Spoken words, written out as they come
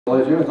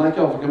Ladies and gentlemen, thank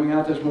y'all for coming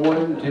out this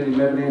morning, attending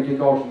Mebane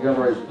Antique Auction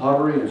Gallery's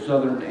Pottery and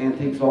Southern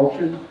Antiques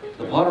Auction.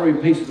 The pottery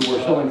pieces that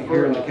we're selling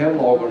here in the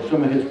catalog are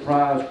some of his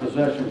prized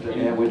possessions,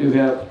 and we do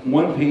have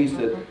one piece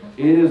that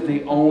is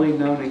the only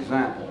known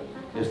example.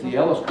 It's the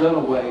Ellis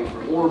Dunaway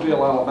from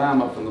Orrville,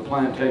 Alabama, from the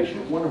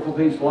plantation. Wonderful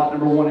piece, lot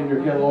number 1 in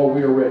your catalog.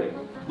 We are ready.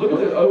 Look at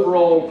the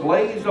overall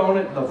glaze on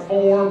it, the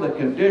form, the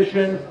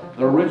condition,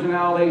 the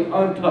originality,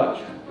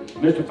 untouched.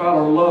 Mr.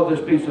 Fowler loved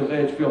this piece of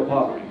Edgefield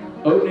pottery.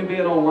 Opening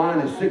bid online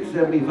is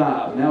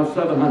 $675, now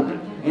 $700.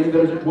 Any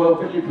bidders at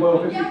 $1250,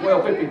 $1250,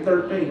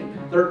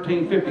 $1250, $13,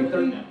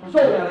 $1350,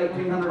 sold out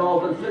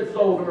 $1,800 and six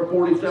sold number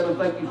 47.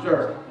 Thank you,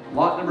 sir.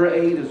 Lot number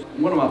 8 is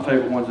one of my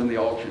favorite ones in the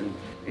auction.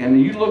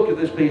 And you look at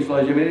this piece,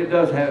 ladies, I mean, it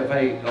does have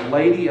a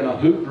lady in a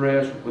hoop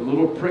dress with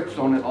little pricks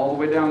on it all the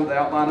way down the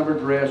outline of her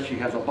dress. She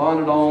has a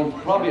bonnet on,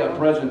 probably a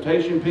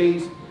presentation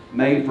piece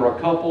made for a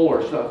couple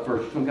or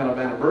for some kind of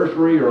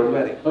anniversary or a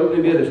wedding.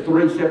 Opening bid is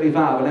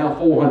 $375 and now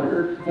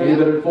 $400. Any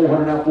bid at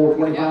 $400, now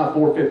 $425,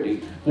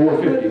 $450,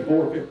 $450,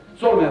 $450.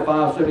 Sold them at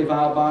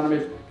 $575, buying them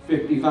at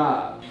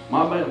 $55.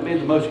 My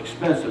made the most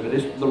expensive, but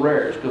it's the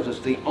rarest because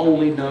it's the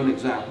only known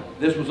example.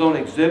 This was on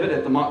exhibit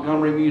at the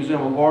Montgomery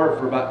Museum of Art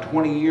for about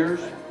 20 years.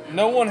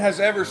 No one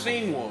has ever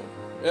seen one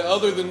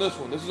other than this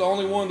one. This is the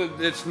only one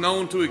that's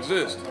known to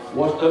exist.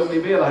 What's the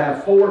opening bid? I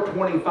have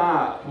 $425,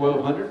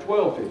 $1,200,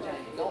 $1,250,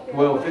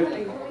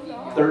 $1,250,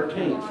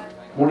 $13,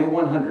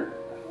 $2,100,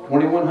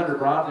 $2,100.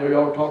 Right there,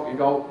 y'all talking,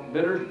 y'all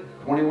bidders.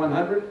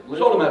 $2,100.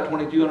 Sold them at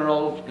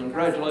 $2,200.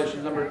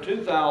 Congratulations, number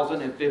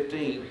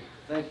 2015.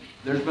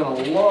 There's been a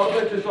lot of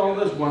interest on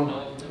this one.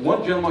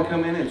 One gentleman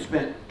come in and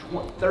spent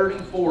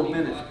 34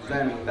 minutes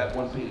examining that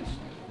one piece.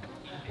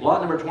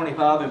 Lot number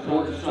 25,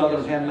 imported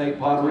Southern handmade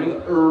pottery,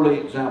 early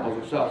examples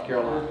of South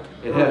Carolina.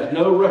 It has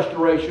no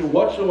restoration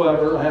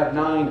whatsoever. I have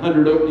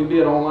 900 opening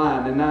bid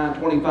online and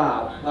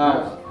 925.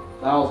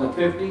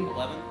 1,050,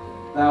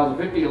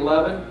 1,050,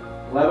 11.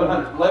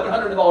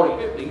 1,100 in the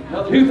audience, 50.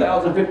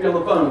 2,050 on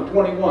the phone,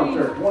 21,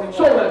 sir. 21.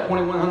 Sold that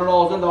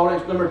 $2,100 in the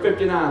audience, number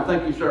 59.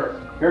 Thank you, sir.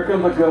 Here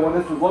comes a good one.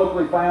 This was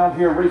locally found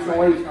here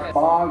recently.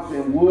 Boggs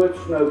in Wood,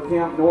 Snow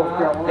Camp, North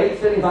Carolina.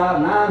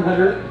 875,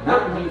 900,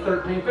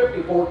 13,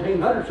 50,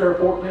 1,400, sir,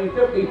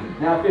 1,450.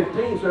 Now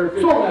 15, sir.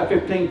 15. Sold that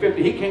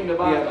 1,550. He came to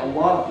buy. He had a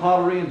lot of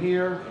pottery in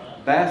here.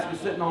 Basket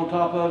sitting on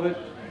top of it.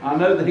 I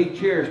know that he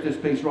cherished this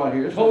piece right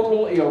here.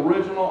 Totally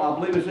original. I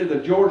believe it's either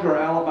Georgia or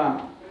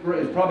Alabama.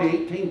 It's probably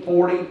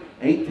 1840,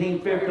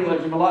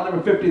 1850. Lot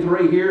number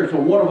 53 here. It's a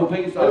wonderful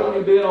piece.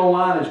 Opening bid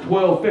online is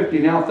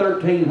 $1,250, now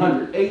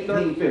 $1,300,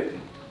 $1,850.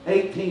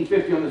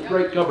 $1,850 on this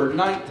great cupboard,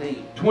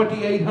 $19,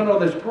 $2,800 on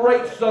this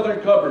great southern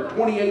cupboard,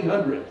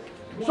 $2,800.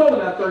 Sold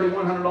about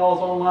 $3,100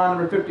 online,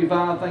 number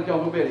 55. Thank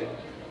y'all for bidding.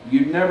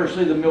 You never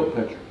see the milk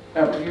pitcher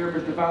ever. Here,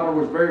 Mr. Fowler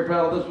was very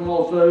proud of this one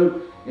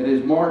also. It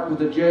is marked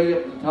with a J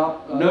at the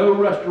top. No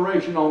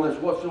restoration on this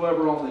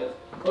whatsoever on this.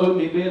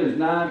 Opening bid is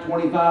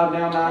 $925,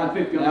 now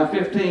 $950, now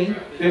 $15,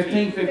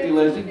 $1550,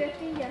 Lizzie.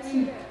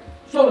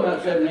 Sold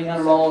about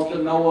 $1,700 to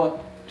Noah.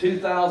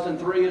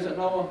 2003, is it,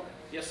 Noah?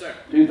 Yes, sir.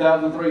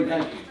 2003,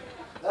 thank you.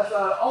 That's an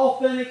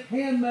authentic,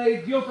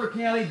 handmade Guilford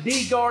County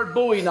D-guard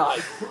Bowie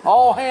knife.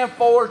 All hand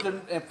forged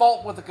and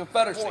fought with the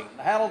Confederacy.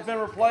 The handle's been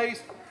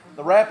replaced.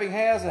 The wrapping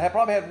has. It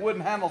probably had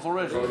wooden handles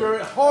originally.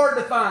 It's hard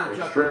to find.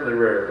 Extremely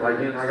rare. Like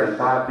I got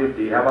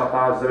 550. How about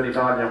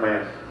 575, young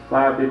man?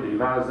 550,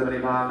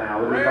 575 now.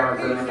 Would it be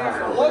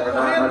 575? Local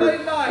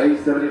handmade knife.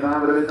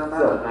 875 would have been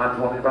done.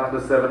 925 to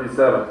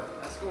 77.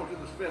 That's going to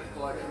the Smith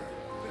collection.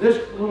 This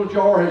little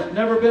jar has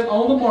never been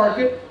on the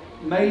market.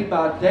 Made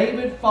by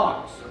David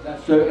Fox.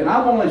 And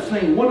I've only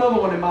seen one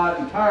other one in my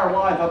entire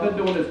life. I've been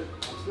doing this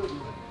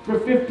for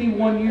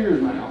 51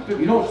 years now.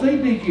 You don't see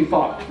D.G.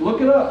 Fox.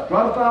 Look it up.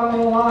 Try to find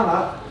one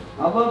online.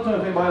 I'd love to know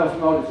if anybody else in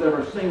the audience has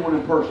ever seen one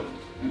in person.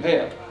 You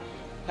have.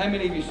 How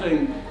many have you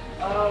seen?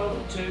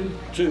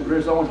 Two.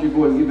 Chris, I want you to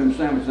go ahead and give them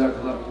sandwiches out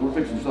because we're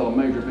fixing to sell a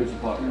major piece of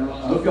pottery.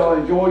 Hope y'all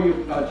enjoy your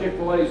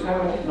Chick-fil-A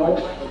sandwich.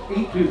 Don't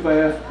eat too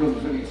fast because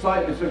the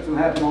excitement is fixing to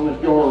happen on this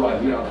jar right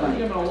here.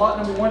 Giving a lot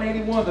number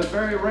 181, the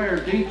very rare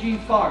D.G.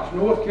 Fox,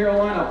 North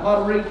Carolina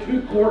pottery,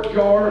 2-quart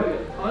jar.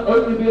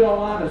 Opening bid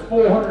online is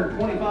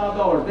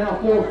 $425, now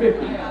 $450,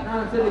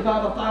 $975,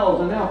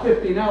 $1,000, now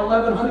 $50, now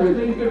 $1,100.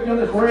 $1,850 on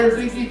this rare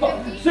D.G. Fox.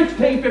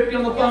 $1,650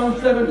 on the phone,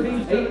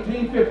 $17,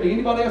 $1,850.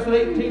 Anybody else at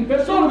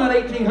 $1,850? Sold them at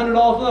 $1,800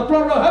 on the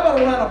front row. How about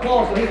a round of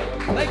applause for him?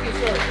 Thank you,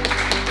 sir.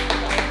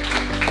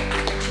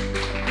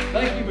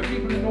 Thank you for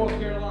keeping it in North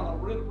Carolina. I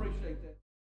really appreciate it.